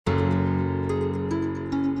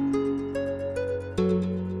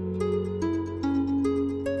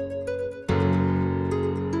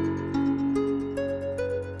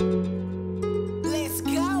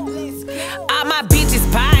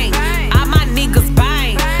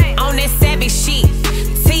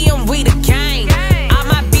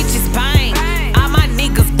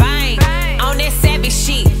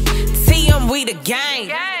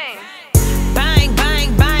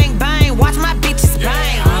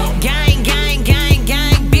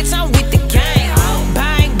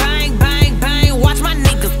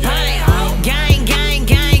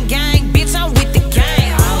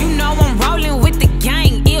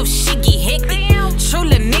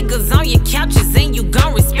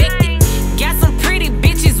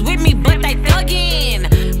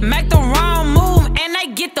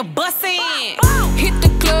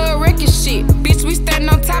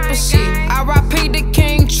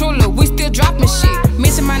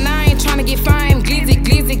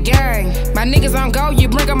niggas on go, you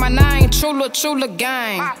bring up my name. Chula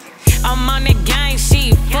gang. I'm on that gang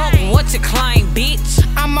shit. Fuck what you claim, bitch.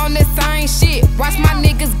 I'm on that same shit. Watch my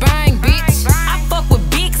niggas bang, bitch. I fuck with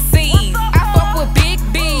big C's. I fuck with big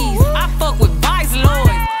B's. I fuck with vice lords.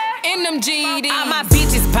 In them GDs. All my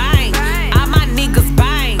bitches bang. All my niggas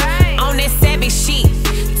bang. On that savage shit.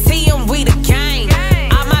 See them we the gang.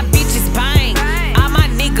 All my bitches bang. All my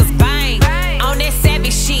niggas bang. On that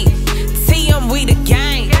savage shit. See them we the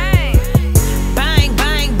gang. Bang,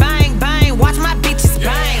 bang, bang, bang. Watch my bitches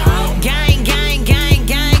bang. Gang, gang, gang,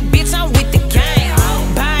 gang. Bitch, I'm with the gang.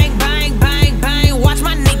 Bang, bang, bang, bang. Watch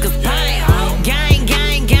my niggas bang. Gang,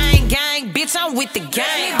 gang, gang, gang. Bitch, I'm with the gang.